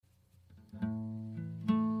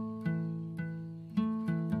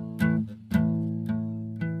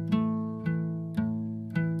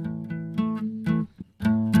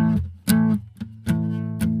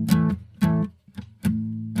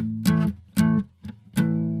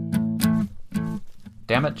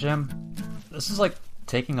Damn it, Jim. This is like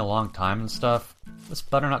taking a long time and stuff. This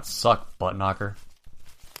better not suck, butt knocker.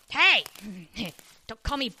 Hey! Don't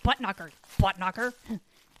call me butt knocker, butt knocker.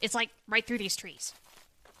 It's like right through these trees.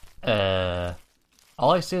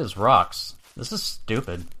 All I see is rocks. This is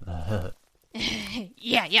stupid.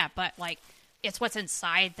 Yeah, but like, it's what's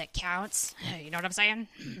inside that counts. You know what I'm saying?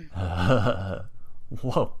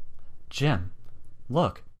 Whoa. Jim,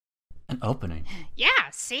 look. An opening. Yeah,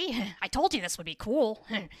 see? I told you this would be cool.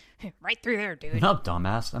 Right through there, dude. No,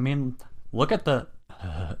 dumbass. I mean, look at the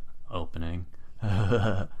opening.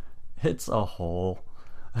 It's a hole.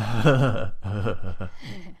 Oh,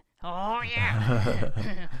 yeah.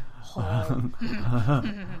 Hole.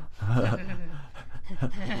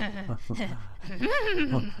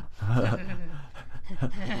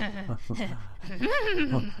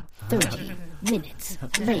 30 minutes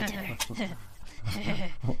later.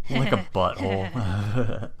 Like a butthole.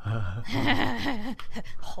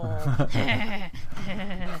 Hole.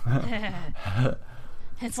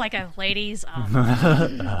 It's like a lady's,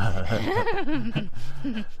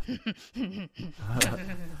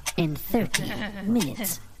 In 30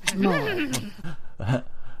 minutes more.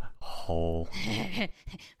 Hole.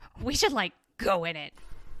 We should, like, go in it.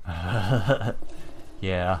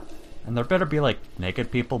 Yeah. And there better be, like, naked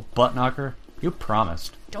people, butt knocker. You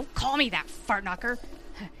promised. Don't call me that, fart knocker.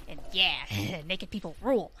 And yeah, naked people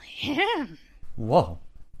rule. Whoa.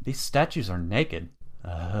 These statues are naked.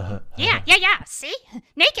 Yeah, see?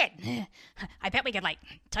 Naked! I bet we could, like,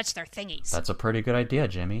 touch their thingies. That's a pretty good idea,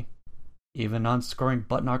 Jimmy. Even non-scoring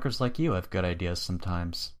butt knockers like you have good ideas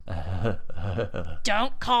sometimes.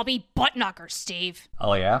 Don't call me butt knocker, Steve.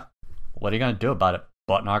 Oh yeah? What are you gonna do about it,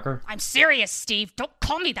 butt knocker? I'm serious, Steve. Don't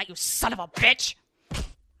call me that, you son of a bitch.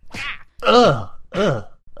 I'll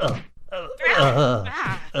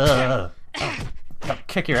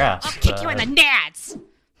kick your ass. I'll kick you in the nads.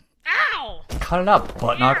 Ow! Cut it out,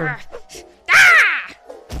 butt knocker. Ah!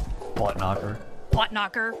 Butt knocker. Butt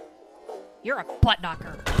knocker. You're a butt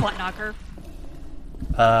knocker, butt knocker.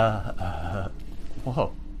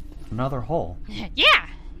 Whoa. Another hole.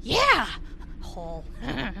 Yeah. Hole.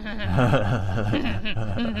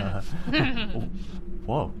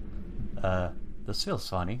 Whoa. This feels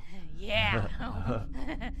funny. Yeah.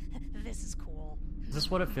 This is cool. Is this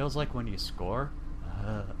what it feels like when you score?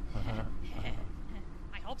 I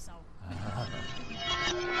hope so.